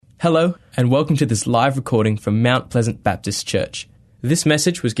Hello, and welcome to this live recording from Mount Pleasant Baptist Church. This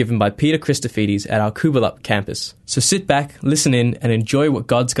message was given by Peter Christofides at our Coolbellup campus. So sit back, listen in, and enjoy what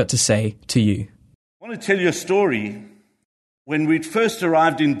God's got to say to you. I want to tell you a story. When we'd first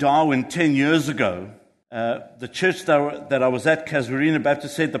arrived in Darwin 10 years ago, the church that I was at, Casuarina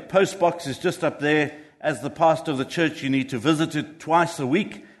Baptist, said the post box is just up there. As the pastor of the church, you need to visit it twice a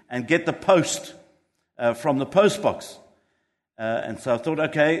week and get the post from the post box. And so I thought,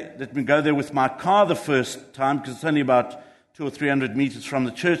 okay, let me go there with my car the first time, because it's only about 200 or 300 meters from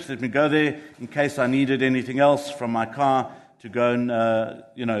the church. Let me go there in case I needed anything else from my car to go and,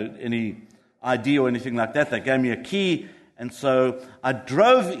 any ID or anything like that. They gave me a key. And so I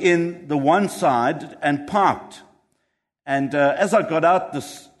drove in the one side and parked. And as I got out,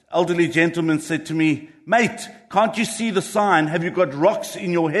 this elderly gentleman said to me, "Mate, can't you see the sign? Have you got rocks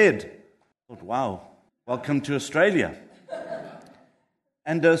in your head?" I thought, wow, welcome to Australia.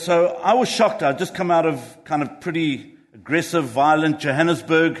 And so I was shocked. I'd just come out of kind of pretty aggressive, violent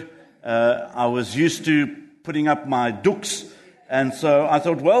Johannesburg. I was used to putting up my dukes. And so I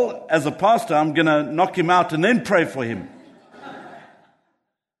thought, well, as a pastor, I'm going to knock him out and then pray for him.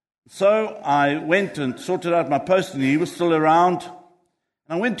 So I went and sorted out my post, and he was still around. And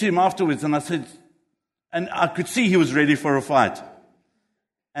I went to him afterwards, and I said, and I could see he was ready for a fight.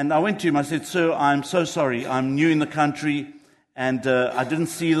 And I went to him, I said, "Sir, I'm so sorry. I'm new in the country. And I didn't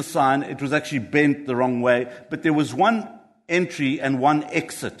see the sign. It was actually bent the wrong way. But there was one entry and one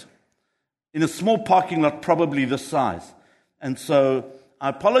exit in a small parking lot, probably this size." And so I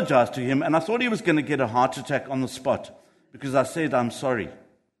apologized to him, and I thought he was going to get a heart attack on the spot because I said, "I'm sorry."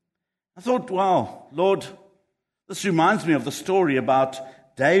 I thought, wow, Lord, this reminds me of the story about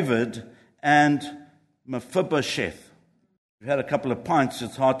David and Mephibosheth. We've had a couple of pints,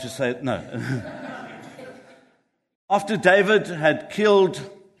 it's hard to say, no. After David had killed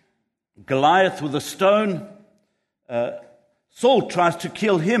Goliath with a stone, Saul tries to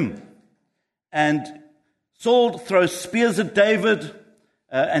kill him. And Saul throws spears at David,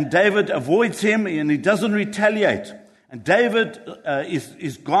 and David avoids him, and he doesn't retaliate. And David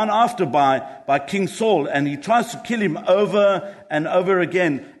is gone after by King Saul, and he tries to kill him over and over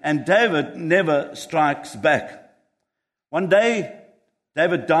again, and David never strikes back. One day,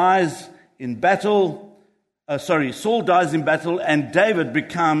 David dies in battle. Saul dies in battle, and David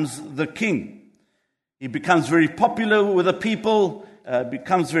becomes the king. He becomes very popular with the people,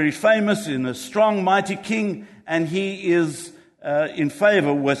 becomes very famous in a strong, mighty king, and he is in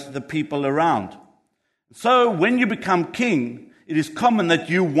favor with the people around. So when you become king, it is common that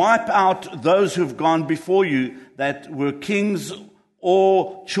you wipe out those who have gone before you that were kings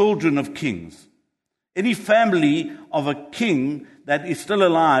or children of kings. Any family of a king that is still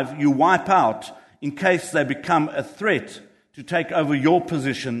alive, you wipe out in case they become a threat to take over your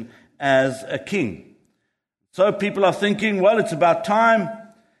position as a king. So people are thinking, well, it's about time.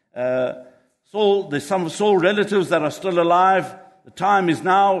 There's some of Saul's relatives that are still alive. The time is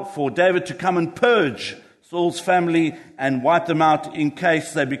now for David to come and purge Saul's family and wipe them out in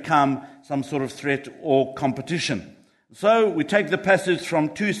case they become some sort of threat or competition. So we take the passage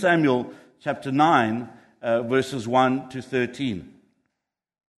from 2 Samuel chapter 9, verses 1 to 13.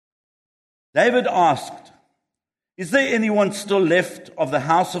 David asked, "Is there anyone still left of the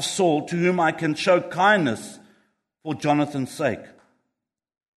house of Saul to whom I can show kindness for Jonathan's sake?"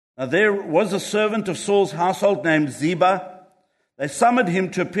 Now there was a servant of Saul's household named Ziba. They summoned him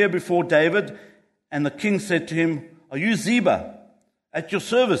to appear before David, and the king said to him, "Are you Ziba?" "At your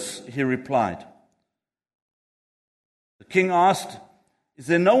service," he replied. The king asked, "Is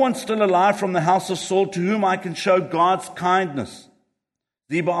there no one still alive from the house of Saul to whom I can show God's kindness?"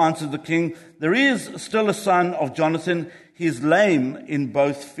 Ziba answered the king, "There is still a son of Jonathan. He is lame in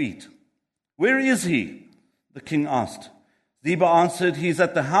both feet." "Where is he?" the king asked. Ziba answered, "He is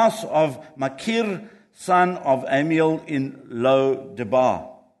at the house of Machir, son of Amiel in Lo-debar."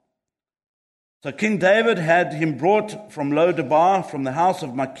 So King David had him brought from Lo-debar, from the house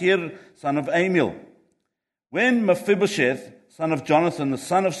of Machir, son of Amiel. When Mephibosheth, son of Jonathan, the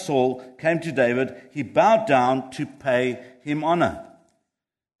son of Saul, came to David, he bowed down to pay him honor.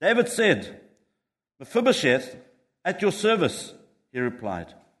 David said, "Mephibosheth, at your service," he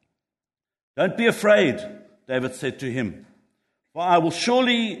replied. "Don't be afraid," David said to him, "for I will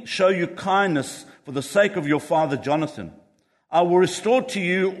surely show you kindness for the sake of your father Jonathan. I will restore to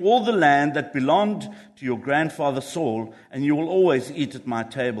you all the land that belonged to your grandfather Saul, and you will always eat at my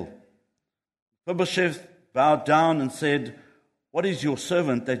table." Mephibosheth bowed down and said, "What is your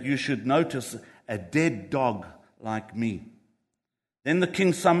servant that you should notice a dead dog like me?" Then the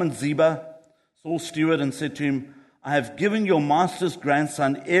king summoned Ziba, Saul's steward, and said to him, I have given your master's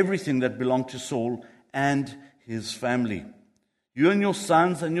grandson everything that belonged to Saul and his family. You and your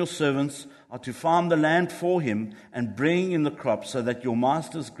sons and your servants are to farm the land for him and bring in the crops so that your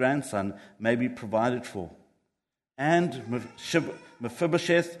master's grandson may be provided for. And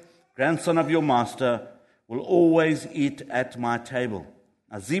Mephibosheth, grandson of your master, will always eat at my table.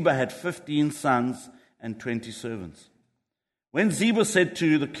 Now Ziba had 15 sons and 20 servants. When Ziba said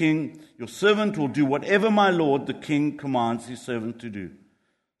to the king, your servant will do whatever my lord the king commands his servant to do.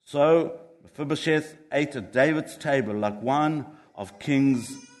 So Mephibosheth ate at David's table like one of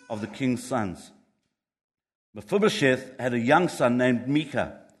the king's sons. Mephibosheth had a young son named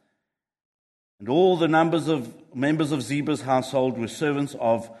Micah, and all the members of Ziba's household were servants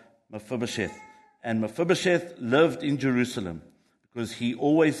of Mephibosheth. And Mephibosheth lived in Jerusalem because he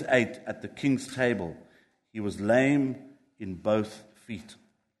always ate at the king's table. He was lame in both feet.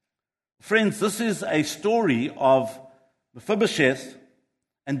 Friends, this is a story of Mephibosheth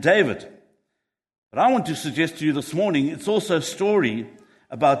and David. But I want to suggest to you this morning, it's also a story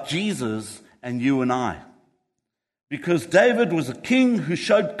about Jesus and you and I. Because David was a king who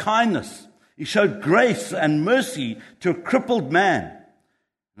showed kindness. He showed grace and mercy to a crippled man.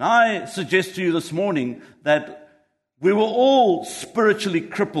 And I suggest to you this morning that we were all spiritually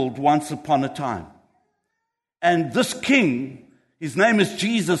crippled once upon a time. And this king, his name is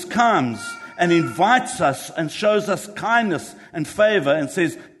Jesus, comes and invites us and shows us kindness and favor and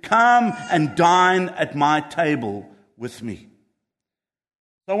says, come and dine at my table with me.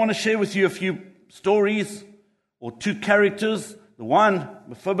 So I want to share with you a few stories or two characters. The one,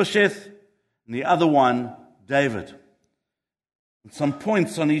 Mephibosheth, and the other one, David. And some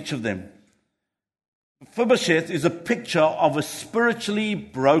points on each of them. Mephibosheth is a picture of a spiritually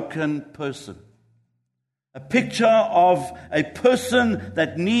broken person. A picture of a person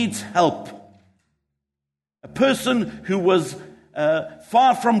that needs help. A person who was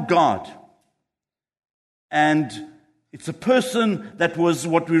far from God. And it's a person that was,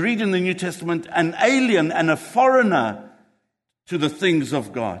 what we read in the New Testament, an alien and a foreigner to the things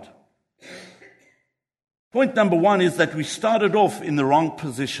of God. Point number one is that we started off in the wrong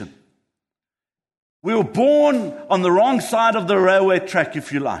position. We were born on the wrong side of the railway track,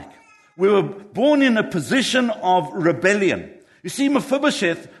 if you like. We were born in a position of rebellion. You see,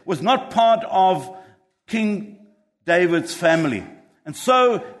 Mephibosheth was not part of King David's family. And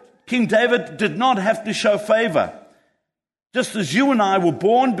so King David did not have to show favor. Just as you and I were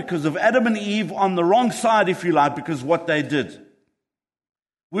born because of Adam and Eve on the wrong side, if you like, because of what they did.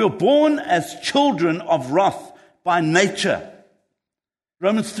 We were born as children of wrath by nature.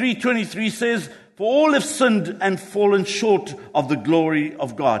 Romans 3:23 says, for all have sinned and fallen short of the glory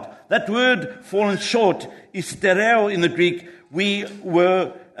of God. That word, fallen short, is stereo in the Greek. We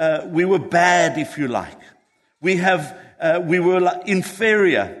were bad, if you like. We were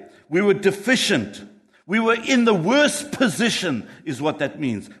inferior. We were deficient. We were in the worst position, is what that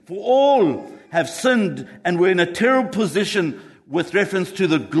means. For all have sinned and were in a terrible position with reference to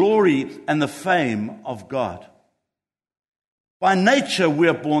the glory and the fame of God. By nature, we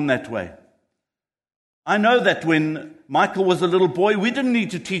are born that way. I know that when Michael was a little boy, we didn't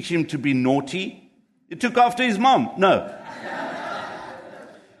need to teach him to be naughty. He took after his mom. No.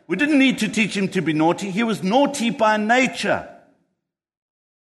 We didn't need to teach him to be naughty. He was naughty by nature.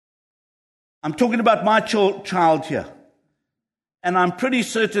 I'm talking about my child here. And I'm pretty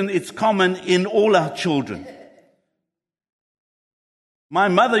certain it's common in all our children. My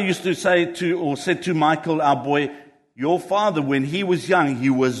mother used to said to Michael, our boy, your father, when he was young,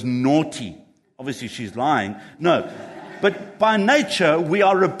 he was naughty. Obviously, she's lying. No. But by nature, we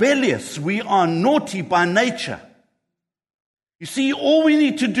are rebellious. We are naughty by nature. You see, all we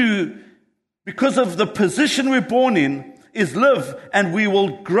need to do, because of the position we're born in, is live, and we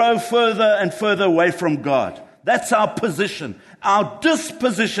will grow further and further away from God. That's our position. Our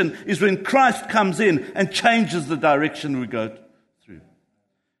disposition is when Christ comes in and changes the direction we go through.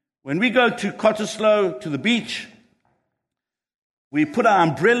 When we go to Cottesloe, to the beach, we put our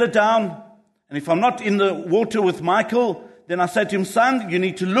umbrella down, and if I'm not in the water with Michael, then I say to him, son, you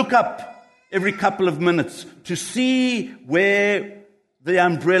need to look up every couple of minutes to see where the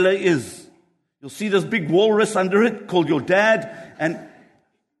umbrella is. You'll see this big walrus under it called your dad. And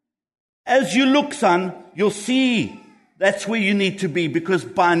as you look, son, you'll see that's where you need to be, because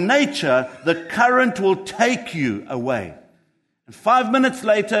by nature, the current will take you away. And 5 minutes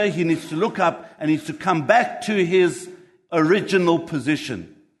later, he needs to look up and needs to come back to his original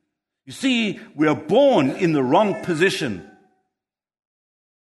position. You see, we are born in the wrong position.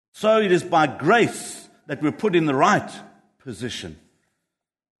 So it is by grace that we're put in the right position.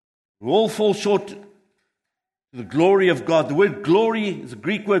 We all fall short to the glory of God. The word glory is a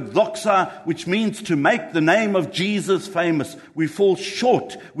Greek word doxa, which means to make the name of Jesus famous. We fall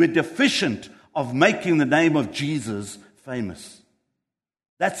short, we're deficient of making the name of Jesus famous.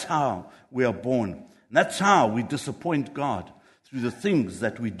 That's how we are born. And that's how we disappoint God, through the things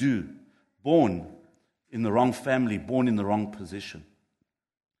that we do. Born in the wrong family, born in the wrong position.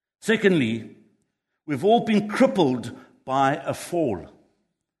 Secondly, we've all been crippled by a fall.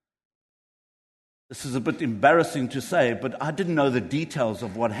 This is a bit embarrassing to say, but I didn't know the details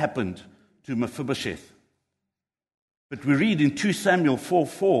of what happened to Mephibosheth. But we read in 2 Samuel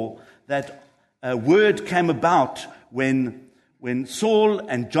 4:4 that a word came about when Saul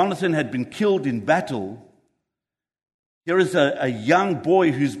and Jonathan had been killed in battle. Here is a young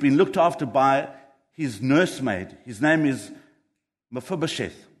boy who's been looked after by his nursemaid. His name is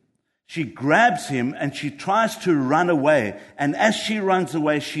Mephibosheth. She grabs him and she tries to run away. And as she runs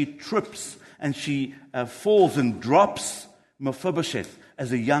away, she trips and she falls and drops Mephibosheth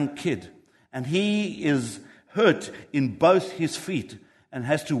as a young kid. And he is hurt in both his feet and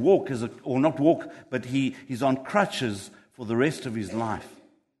has to walk, or not walk, but he's on crutches for the rest of his life.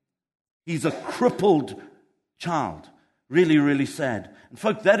 He's a crippled child. Really, really sad. And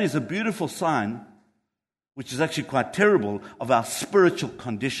folks, that is a beautiful sign, which is actually quite terrible, of our spiritual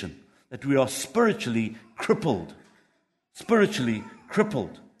condition. That we are spiritually crippled. Spiritually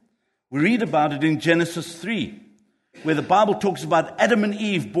crippled. We read about it in Genesis 3, where the Bible talks about Adam and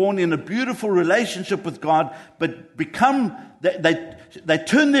Eve born in a beautiful relationship with God, but they turn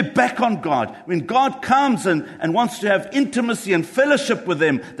their back on God. When God comes and wants to have intimacy and fellowship with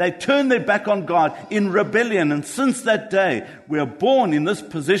them, they turn their back on God in rebellion. And since that day, we are born in this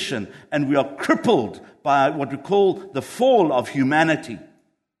position, and we are crippled by what we call the fall of humanity.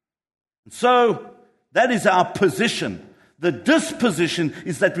 And so, that is our position. The disposition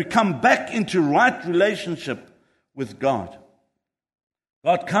is that we come back into right relationship with God.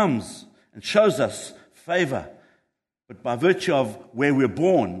 God comes and shows us favor, but by virtue of where we're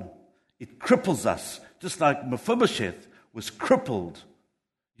born, it cripples us. Just like Mephibosheth was crippled,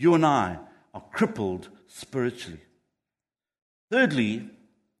 you and I are crippled spiritually. Thirdly,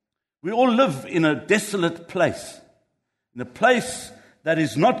 we all live in a desolate place, in a place that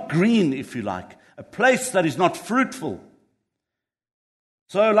is not green, if you like, a place that is not fruitful.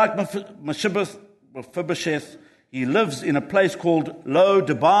 So like Mephibosheth, he lives in a place called Lo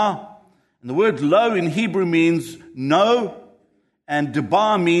Debar. And the word Lo in Hebrew means no, and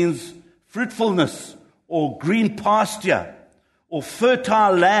Debar means fruitfulness or green pasture or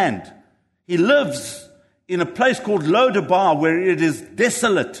fertile land. He lives in a place called Lo Debar, where it is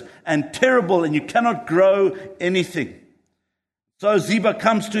desolate and terrible and you cannot grow anything. So Ziba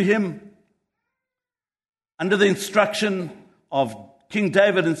comes to him under the instruction of King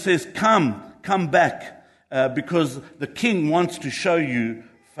David and says, come back, because the king wants to show you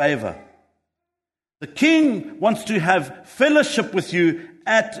favor. The king wants to have fellowship with you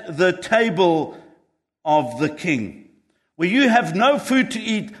at the table of the king. Where you have no food to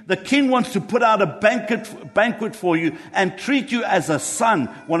eat, the king wants to put out a banquet for you and treat you as a son,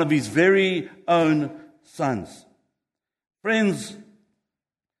 one of his very own sons. Friends,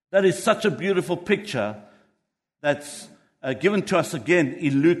 that is such a beautiful picture that's given to us again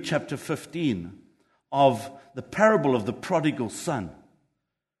in Luke chapter 15 of the parable of the prodigal son,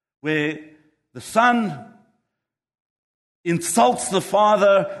 where the son insults the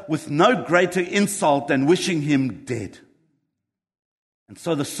father with no greater insult than wishing him dead. And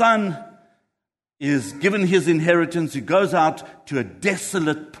so the son is given his inheritance. He goes out to a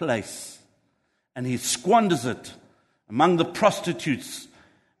desolate place and he squanders it among the prostitutes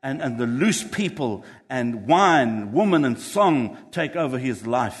and the loose people, and wine, woman, and song take over his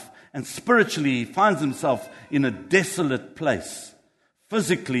life. And spiritually, he finds himself in a desolate place,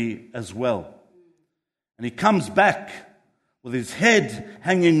 physically as well. And he comes back with his head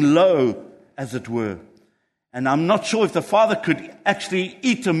hanging low, as it were. And I'm not sure if the father could actually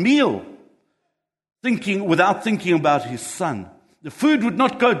eat a meal without thinking about his son. The food would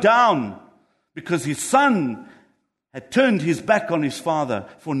not go down because his son had turned his back on his father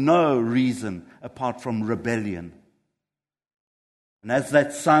for no reason apart from rebellion. And as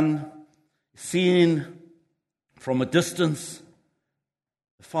that son is seen from a distance,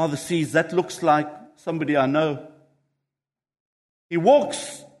 the father sees, that looks like somebody I know. He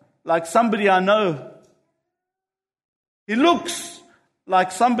walks like somebody I know. He looks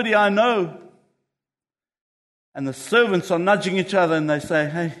like somebody I know. And the servants are nudging each other and they say,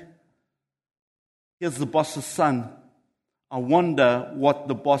 hey, here's the boss's son. I wonder what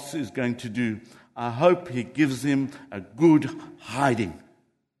the boss is going to do. I hope he gives him a good hiding.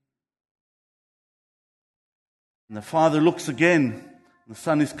 And the father looks again, and the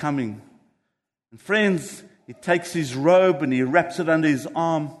son is coming. And friends, he takes his robe and he wraps it under his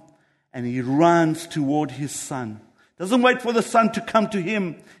arm, and he runs toward his son. Doesn't wait for the son to come to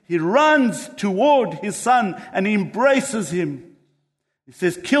him. He runs toward his son and he embraces him. He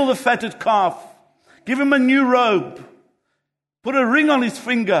says, kill the fatted calf. Give him a new robe. Put a ring on his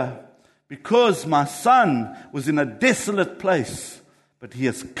finger, because my son was in a desolate place, but he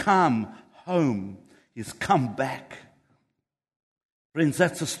has come home. He has come back. Friends,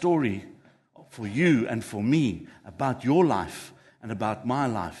 that's a story for you and for me about your life and about my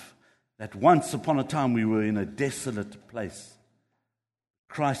life. That once upon a time we were in a desolate place.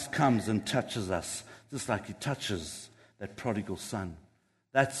 Christ comes and touches us, just like he touches that prodigal son.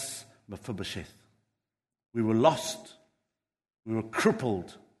 That's Mephibosheth. We were lost. We were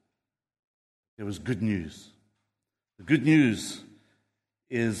crippled. There was good news. The good news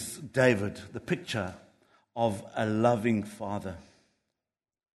is David, the picture of a loving father.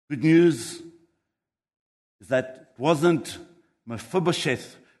 Good news is that it wasn't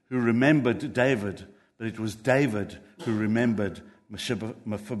Mephibosheth who remembered David, but it was David who remembered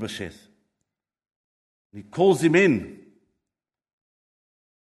Mephibosheth. He calls him in,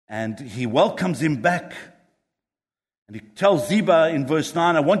 and he welcomes him back. And he tells Ziba in verse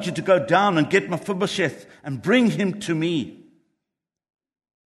 9, I want you to go down and get Mephibosheth and bring him to me.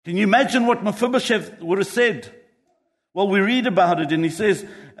 Can you imagine what Mephibosheth would have said? Well, we read about it, and he says,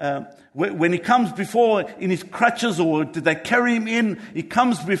 when he comes before in his crutches, or did they carry him in, he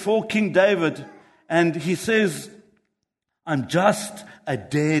comes before King David, and he says, I'm just a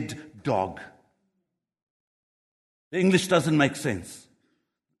dead dog. The English doesn't make sense.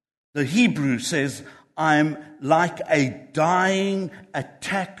 The Hebrew says, I'm like a dying,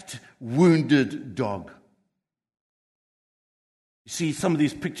 attacked, wounded dog. You see some of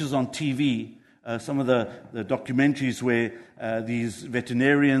these pictures on TV, some of the documentaries where these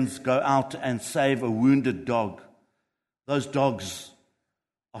veterinarians go out and save a wounded dog. Those dogs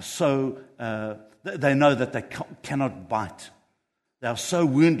are so, they know that they cannot bite. They are so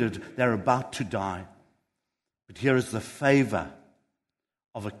wounded, they're about to die. But here is the favor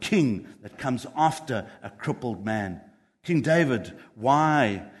of a king that comes after a crippled man. King David,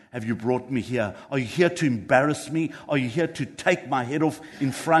 why have you brought me here? Are you here to embarrass me? Are you here to take my head off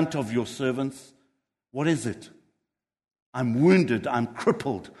in front of your servants? What is it? I'm wounded, I'm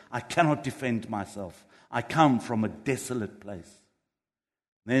crippled, I cannot defend myself. I come from a desolate place.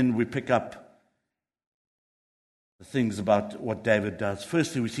 Then we pick up the things about what David does.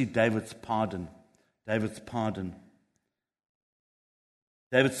 Firstly, we see David's pardon. David's pardon.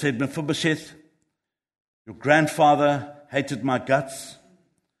 David said, Mephibosheth, your grandfather hated my guts.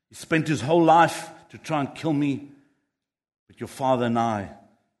 He spent his whole life to try and kill me. But your father and I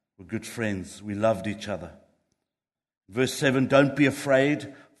were good friends. We loved each other. Verse 7, don't be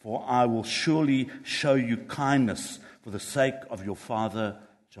afraid, for I will surely show you kindness for the sake of your father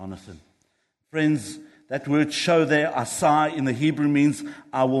Jonathan. Friends, that word show there, asai, in the Hebrew means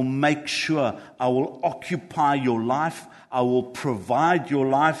I will make sure, I will occupy your life, I will provide your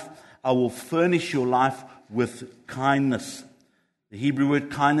life, I will furnish your life with kindness. The Hebrew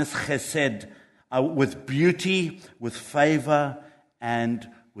word kindness, chesed, with beauty, with favor, and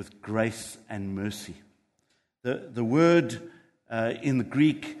with grace and mercy. The word in the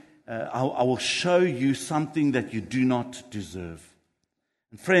Greek, I will show you something that you do not deserve.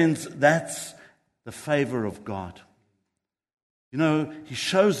 And friends, that's the favor of God. You know, He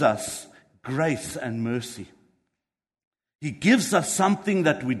shows us grace and mercy. He gives us something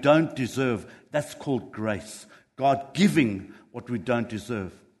that we don't deserve. That's called grace. God giving what we don't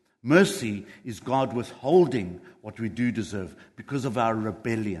deserve. Mercy is God withholding what we do deserve because of our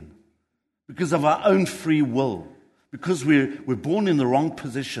rebellion, because of our own free will, because we're born in the wrong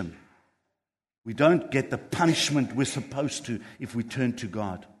position. We don't get the punishment we're supposed to if we turn to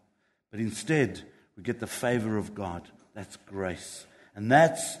God. But instead, we get the favor of God. That's grace. And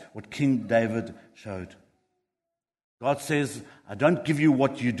that's what King David showed. God says, I don't give you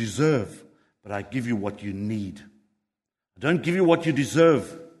what you deserve, but I give you what you need. I don't give you what you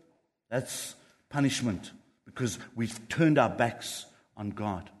deserve. That's punishment because we've turned our backs on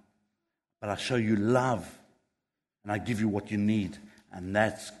God. But I show you love, and I give you what you need, and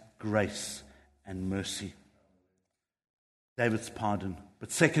that's grace and mercy. David's pardon.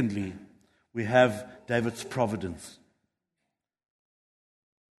 But secondly, we have David's providence.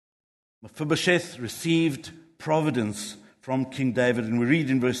 Mephibosheth received providence from King David, and we read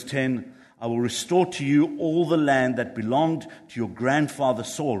in verse 10, I will restore to you all the land that belonged to your grandfather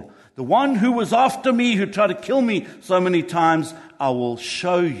Saul. The one who was after me, who tried to kill me so many times, I will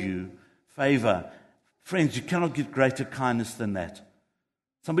show you favor Friends, you cannot get greater kindness than that.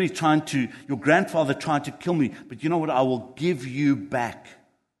 Your grandfather tried to kill me, but you know what? I will give you back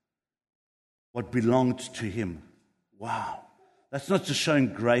what belonged to him. Wow. That's not just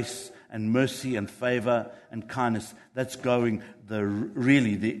showing grace and mercy and favor and kindness. That's going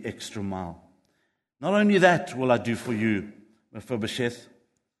really the extra mile. Not only that will I do for you, Mephibosheth,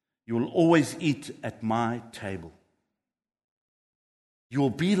 you will always eat at my table. You will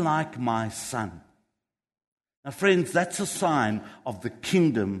be like my son. Now, friends, that's a sign of the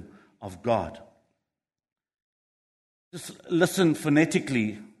kingdom of God. Just listen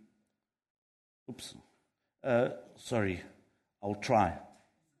phonetically. Oops. Sorry. I'll try.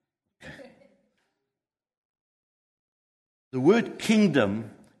 Okay. The word kingdom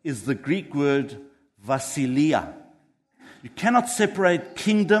is the Greek word Vasilia. You cannot separate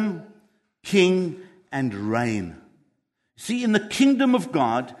kingdom, king, and reign. See, in the kingdom of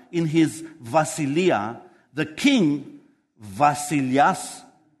God, in his Vasilia, the king, Vasilias,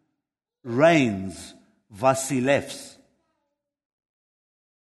 reigns, Vasilevs.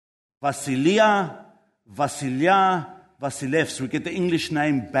 Vasilia, Vasilevs. We get the English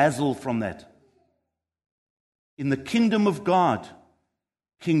name Basil from that. In the kingdom of God,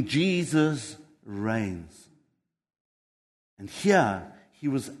 King Jesus reigns. And here, he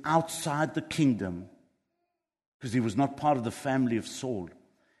was outside the kingdom because he was not part of the family of Saul.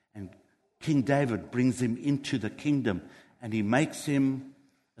 And King David brings him into the kingdom, and he makes him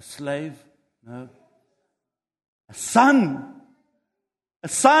a slave? No. A son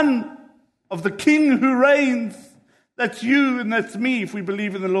of the king who reigns. That's you and that's me if we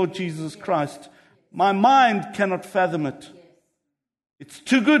believe in the Lord Jesus Christ. My mind cannot fathom it. It's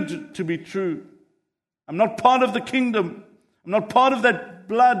too good to be true. I'm not part of the kingdom. I'm not part of that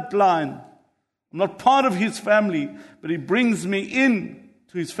bloodline. I'm not part of his family, but he brings me in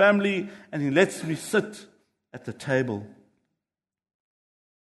to his family and he lets me sit at the table.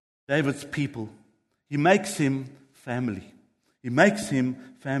 David's people. He makes him family. He makes him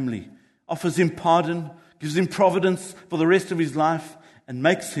family. Offers him pardon, gives him providence for the rest of his life, and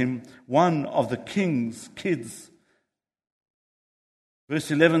makes him one of the king's kids.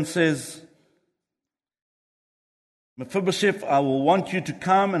 Verse 11 says, Mephibosheth, I will want you to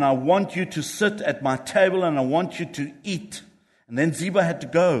come and I want you to sit at my table and I want you to eat. And then Ziba had to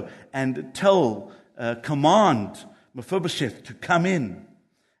go and command Mephibosheth to come in.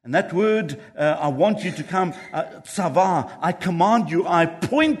 And that word, I want you to come, Tsava, I command you, I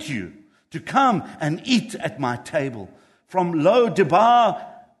point you to come and eat at my table. From Lo Debar,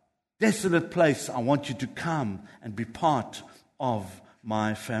 desolate place, I want you to come and be part of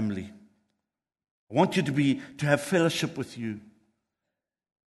my family. I want you to have fellowship with you.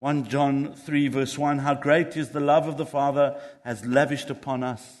 1 John 3 verse 1, how great is the love of the Father has lavished upon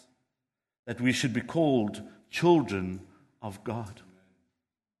us, that we should be called children of God.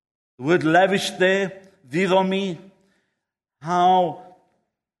 The word lavished there, didomi, how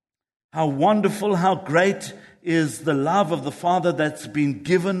wonderful, how great is the love of the Father that's been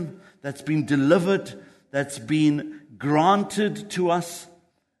given, that's been delivered, that's been granted to us,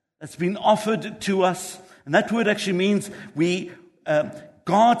 that's been offered to us. And that word actually means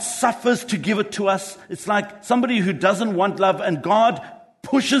God suffers to give it to us. It's like somebody who doesn't want love and God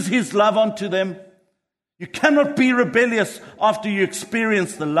pushes his love onto them. You cannot be rebellious after you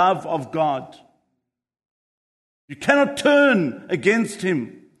experience the love of God. You cannot turn against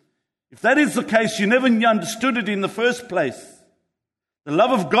him. If that is the case, you never understood it in the first place. The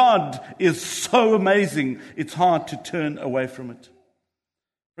love of God is so amazing, it's hard to turn away from it.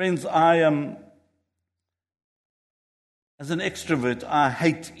 Friends, as an extrovert, I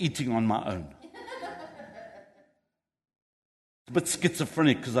hate eating on my own. It's a bit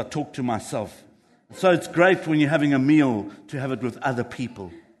schizophrenic because I talk to myself. So it's great when you're having a meal to have it with other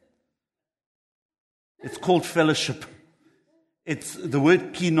people. It's called fellowship. The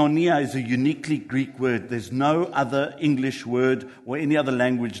word koinonia is a uniquely Greek word. There's no other English word or any other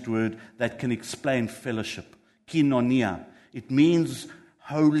languaged word that can explain fellowship. Koinonia. It means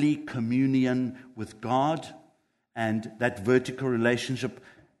holy communion with God and that vertical relationship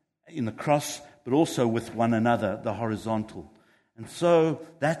in the cross, but also with one another, the horizontal. And so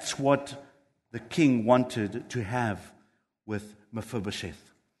that's what the king wanted to have with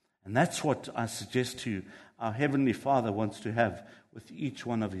Mephibosheth. And that's what I suggest to you our Heavenly Father wants to have with each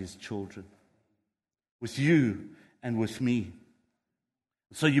one of his children, with you and with me.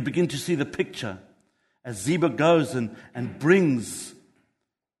 So you begin to see the picture as Ziba goes and brings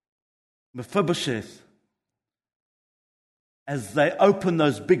Mephibosheth. As they open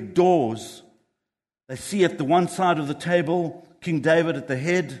those big doors, they see at the one side of the table King David at the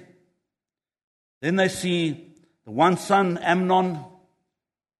head, Then they see the one son, Amnon,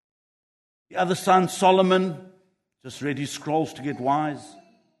 the other son, Solomon, just read his scrolls to get wise,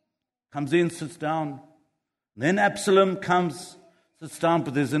 comes in, sits down. Then Absalom comes, sits down,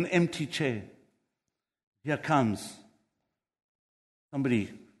 but there's an empty chair. Here comes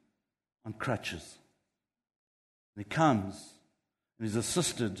somebody on crutches. And he comes and he's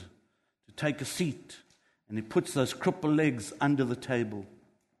assisted to take a seat, and he puts those crippled legs under the table.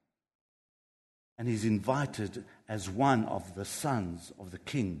 And he's invited as one of the sons of the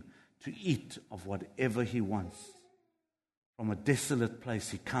king to eat of whatever he wants. From a desolate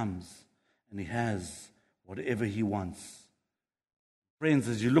place he comes and he has whatever he wants. Friends,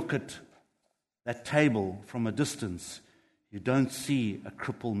 as you look at that table from a distance, you don't see a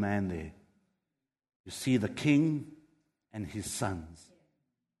crippled man there. You see the king and his sons.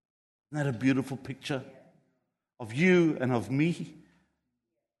 Isn't that a beautiful picture of you and of me?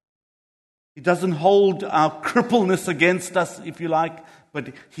 He doesn't hold our crippleness against us, if you like,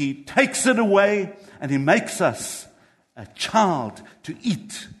 but he takes it away and he makes us a child to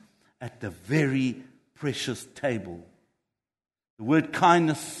eat at the very precious table. The word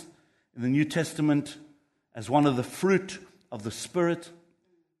kindness in the New Testament as one of the fruit of the Spirit,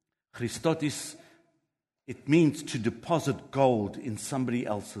 Christotis, it means to deposit gold in somebody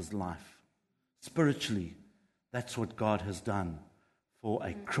else's life. Spiritually, that's what God has done for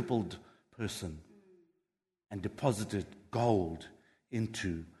a crippled person and deposited gold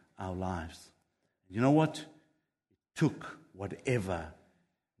into our lives. You know what? It took whatever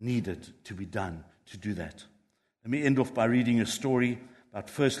needed to be done to do that. Let me end off by reading a story about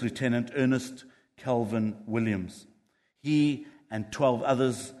First Lieutenant Ernest Calvin Williams. He and 12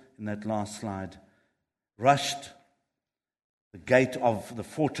 others in that last slide rushed the gate of the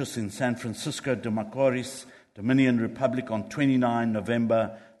fortress in San Francisco de Macorís, Dominican Republic, on 29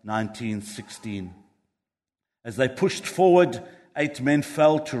 November 1916. As they pushed forward, 8 men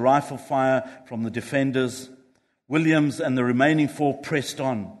fell to rifle fire from the defenders. Williams and the remaining 4 pressed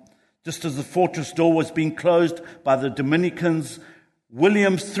on. Just as the fortress door was being closed by the Dominicans,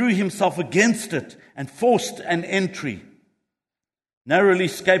 Williams threw himself against it and forced an entry. Narrowly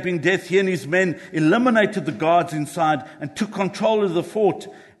escaping death, he and his men eliminated the guards inside and took control of the fort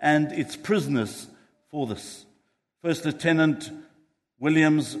and its prisoners for this. First Lieutenant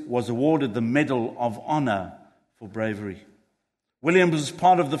Williams was awarded the Medal of Honor for bravery. Williams was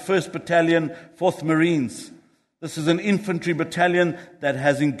part of the 1st Battalion, 4th Marines. This is an infantry battalion that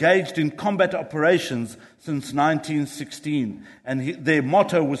has engaged in combat operations since 1916. And their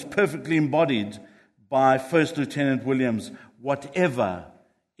motto was perfectly embodied by First Lieutenant Williams: whatever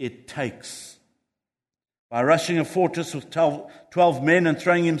it takes. By rushing a fortress with 12 men and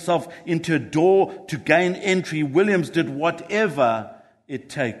throwing himself into a door to gain entry, Williams did whatever it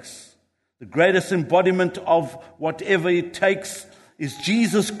takes. The greatest embodiment of whatever it takes is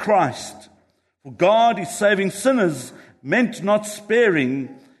Jesus Christ. For God is saving sinners, meant not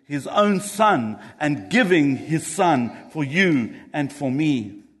sparing his own Son and giving his Son for you and for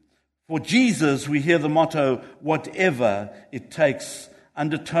me. For Jesus, we hear the motto, whatever it takes,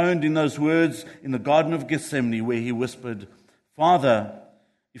 undertoned in those words in the Garden of Gethsemane where he whispered, Father,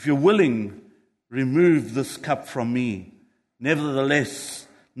 if you're willing, remove this cup from me. Nevertheless,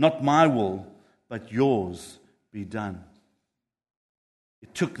 not my will, but yours be done.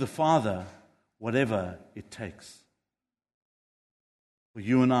 It took the Father whatever it takes for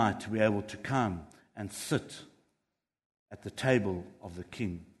you and I to be able to come and sit at the table of the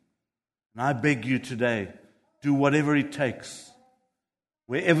King. And I beg you today, do whatever it takes,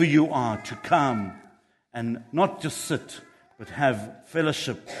 wherever you are, to come and not just sit, but have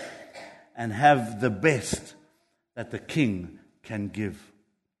fellowship and have the best that the King can give.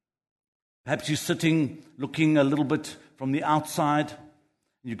 Perhaps you're sitting, looking a little bit from the outside.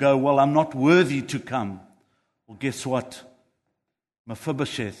 You go, well, I'm not worthy to come. Well, guess what?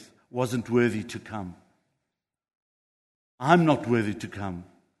 Mephibosheth wasn't worthy to come. I'm not worthy to come.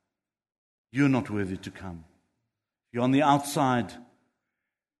 You're not worthy to come. If you're on the outside,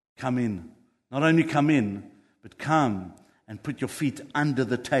 come in. Not only come in, but come and put your feet under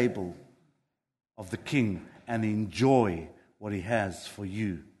the table of the King and enjoy what he has for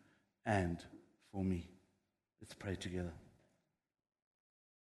you and for me. Let's pray together.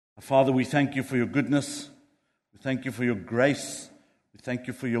 Father, we thank you for your goodness. We thank you for your grace. We thank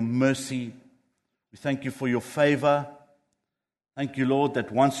you for your mercy. We thank you for your favor. Thank you, Lord,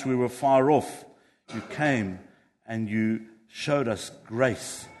 that once we were far off, you came and you showed us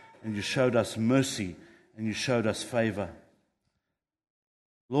grace, and you showed us mercy, and you showed us favor.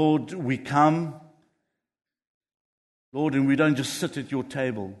 Lord, we come, Lord, and we don't just sit at your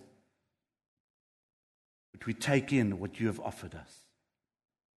table. that we take in what you have offered us.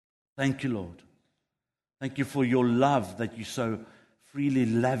 Thank you, Lord. Thank you for your love that you so freely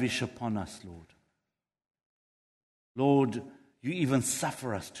lavish upon us, Lord. Lord, you even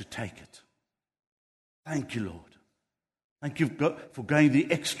suffer us to take it. Thank you, Lord. Thank you for going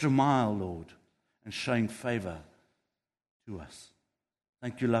the extra mile, Lord, and showing favor to us.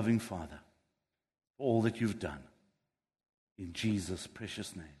 Thank you, loving Father, for all that you've done. In Jesus'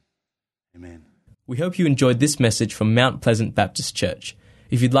 precious name, amen. We hope you enjoyed this message from Mount Pleasant Baptist Church.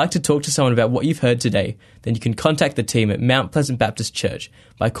 If you'd like to talk to someone about what you've heard today, then you can contact the team at Mount Pleasant Baptist Church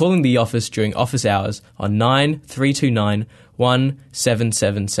by calling the office during office hours on 9329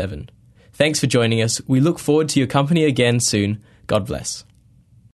 1777. Thanks for joining us. We look forward to your company again soon. God bless.